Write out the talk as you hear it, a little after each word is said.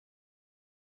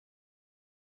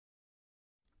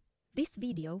This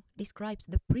video describes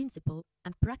the principle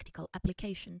and practical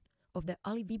application of the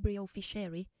Aliivibrio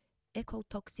fischeri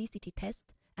ecotoxicity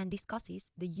test and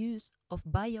discusses the use of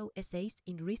bioassays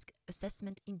in risk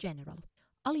assessment in general.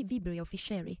 Aliivibrio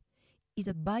fischeri is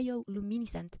a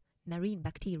bioluminescent marine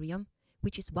bacterium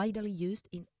which is widely used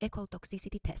in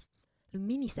ecotoxicity tests.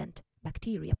 Luminescent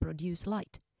bacteria produce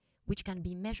light, which can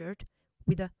be measured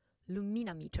with a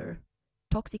luminometer.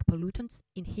 Toxic pollutants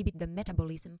inhibit the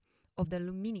metabolism of the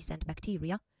luminescent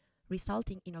bacteria,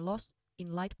 resulting in a loss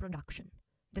in light production.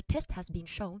 The test has been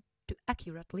shown to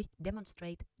accurately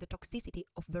demonstrate the toxicity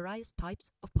of various types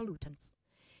of pollutants.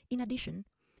 In addition,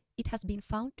 it has been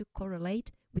found to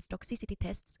correlate with toxicity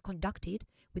tests conducted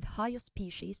with higher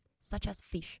species such as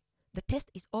fish. The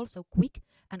test is also quick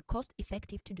and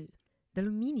cost-effective to do. The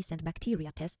luminescent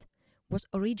bacteria test was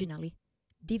originally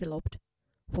developed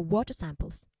for water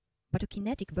samples, but a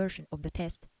kinetic version of the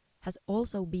test has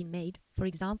also been made, for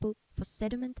example, for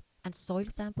sediment and soil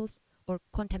samples or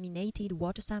contaminated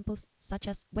water samples such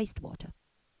as wastewater.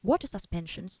 Water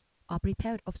suspensions are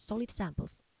prepared of solid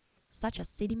samples, such as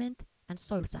sediment and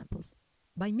soil samples,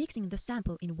 by mixing the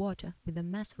sample in water with a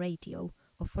mass ratio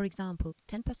of, for example,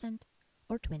 10%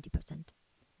 or 20%.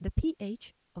 The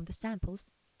pH of the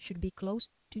samples should be close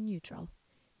to neutral,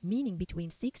 meaning between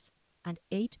 6 and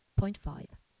 8.5.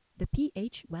 The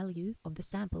pH value of the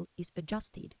sample is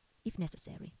adjusted if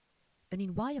necessary. An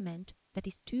environment that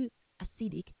is too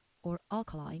acidic or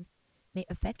alkaline may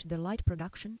affect the light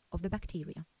production of the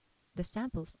bacteria. The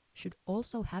samples should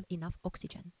also have enough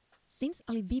oxygen. Since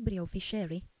Aliivibrio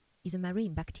fischeri is a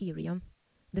marine bacterium,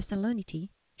 the salinity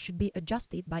should be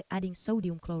adjusted by adding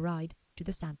sodium chloride to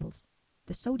the samples.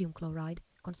 The sodium chloride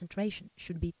concentration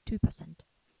should be 2%.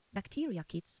 Bacteria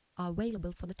kits are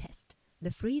available for the test.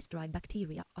 The freeze-dried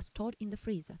bacteria are stored in the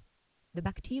freezer. The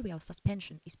bacterial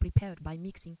suspension is prepared by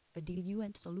mixing a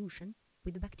diluent solution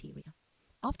with the bacteria.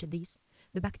 After this,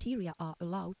 the bacteria are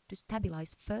allowed to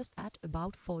stabilize first at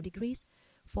about 4 degrees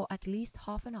for at least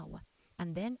half an hour,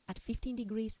 and then at 15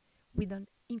 degrees with an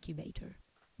incubator.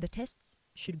 The tests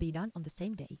should be done on the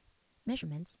same day.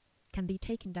 Measurements can be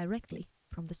taken directly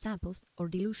from the samples, or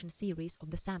dilution series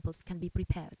of the samples can be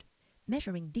prepared.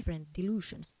 Measuring different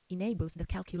dilutions enables the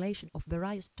calculation of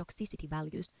various toxicity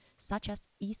values such as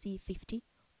EC50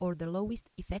 or the lowest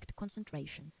effect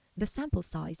concentration. The sample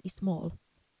size is small,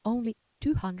 only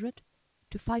 200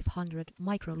 to 500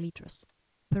 microliters.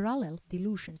 Parallel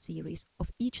dilution series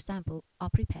of each sample are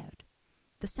prepared.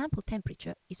 The sample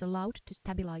temperature is allowed to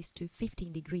stabilize to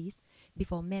 15 degrees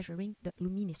before measuring the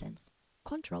luminescence.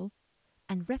 Control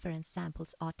and reference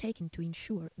samples are taken to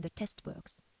ensure the test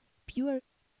works. Pure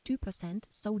 2%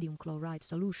 sodium chloride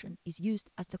solution is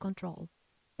used as the control.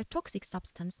 A toxic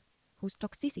substance whose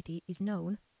toxicity is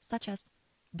known, such as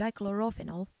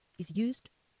dichlorophenol, is used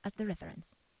as the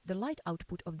reference. The light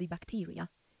output of the bacteria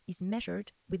is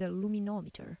measured with a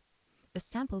luminometer. A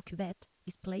sample cuvette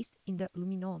is placed in the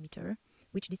luminometer,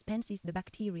 which dispenses the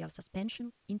bacterial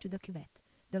suspension into the cuvette.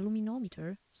 The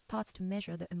luminometer starts to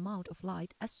measure the amount of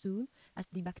light as soon as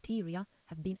the bacteria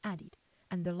have been added,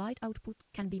 and the light output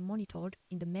can be monitored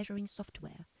in the measuring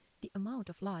software. The amount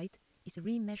of light is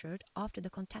remeasured after the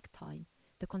contact time.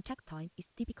 The contact time is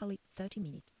typically 30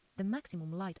 minutes. The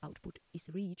maximum light output is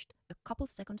reached a couple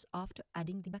seconds after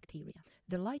adding the bacteria.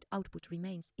 The light output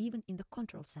remains even in the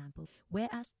control sample,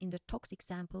 whereas in the toxic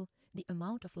sample, the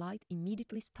amount of light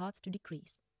immediately starts to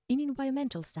decrease. In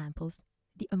environmental samples,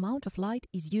 the amount of light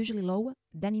is usually lower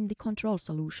than in the control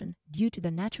solution due to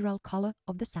the natural color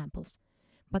of the samples,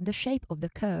 but the shape of the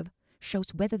curve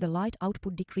shows whether the light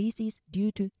output decreases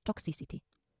due to toxicity.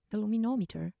 The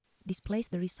luminometer displays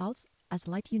the results as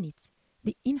light units.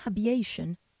 The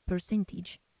inhibition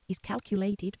percentage is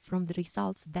calculated from the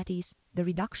results, that is, the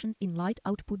reduction in light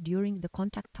output during the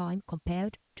contact time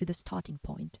compared to the starting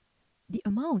point. The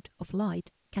amount of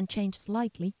light can change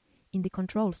slightly in the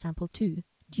control sample too,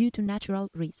 due to natural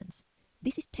reasons.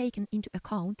 This is taken into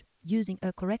account using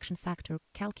a correction factor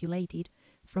calculated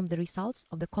from the results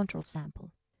of the control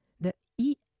sample. The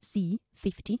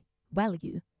EC50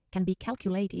 value can be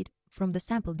calculated from the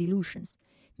sample dilutions,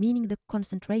 meaning the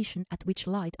concentration at which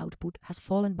light output has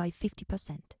fallen by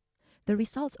 50%. The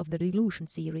results of the dilution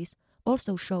series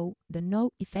also show the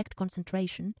no effect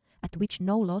concentration at which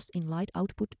no loss in light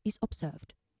output is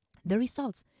observed. The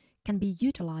results can be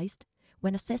utilized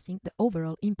when assessing the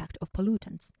overall impact of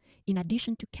pollutants, in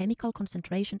addition to chemical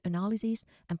concentration analysis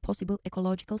and possible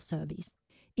ecological surveys.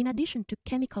 In addition to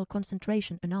chemical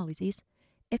concentration analysis,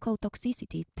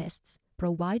 ecotoxicity tests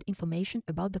provide information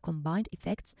about the combined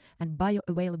effects and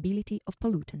bioavailability of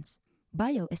pollutants.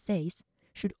 Bioassays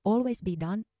should always be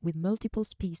done with multiple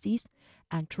species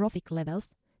and trophic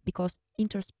levels because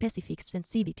interspecific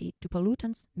sensitivity to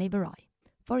pollutants may vary.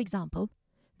 For example,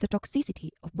 the toxicity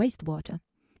of wastewater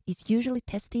is usually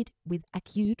tested with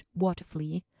acute water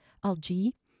flea,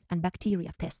 algae, and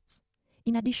bacteria tests.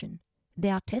 In addition,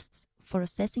 there are tests for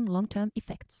assessing long-term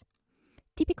effects.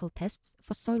 Typical tests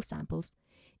for soil samples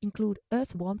include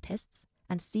earthworm tests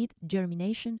and seed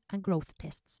germination and growth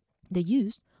tests. The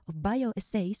use of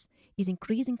bioassays is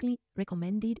increasingly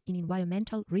recommended in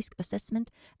environmental risk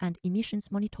assessment and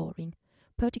emissions monitoring,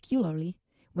 particularly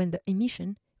when the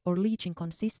emission or leaching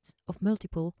consists of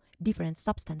multiple different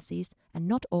substances and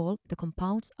not all the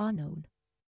compounds are known.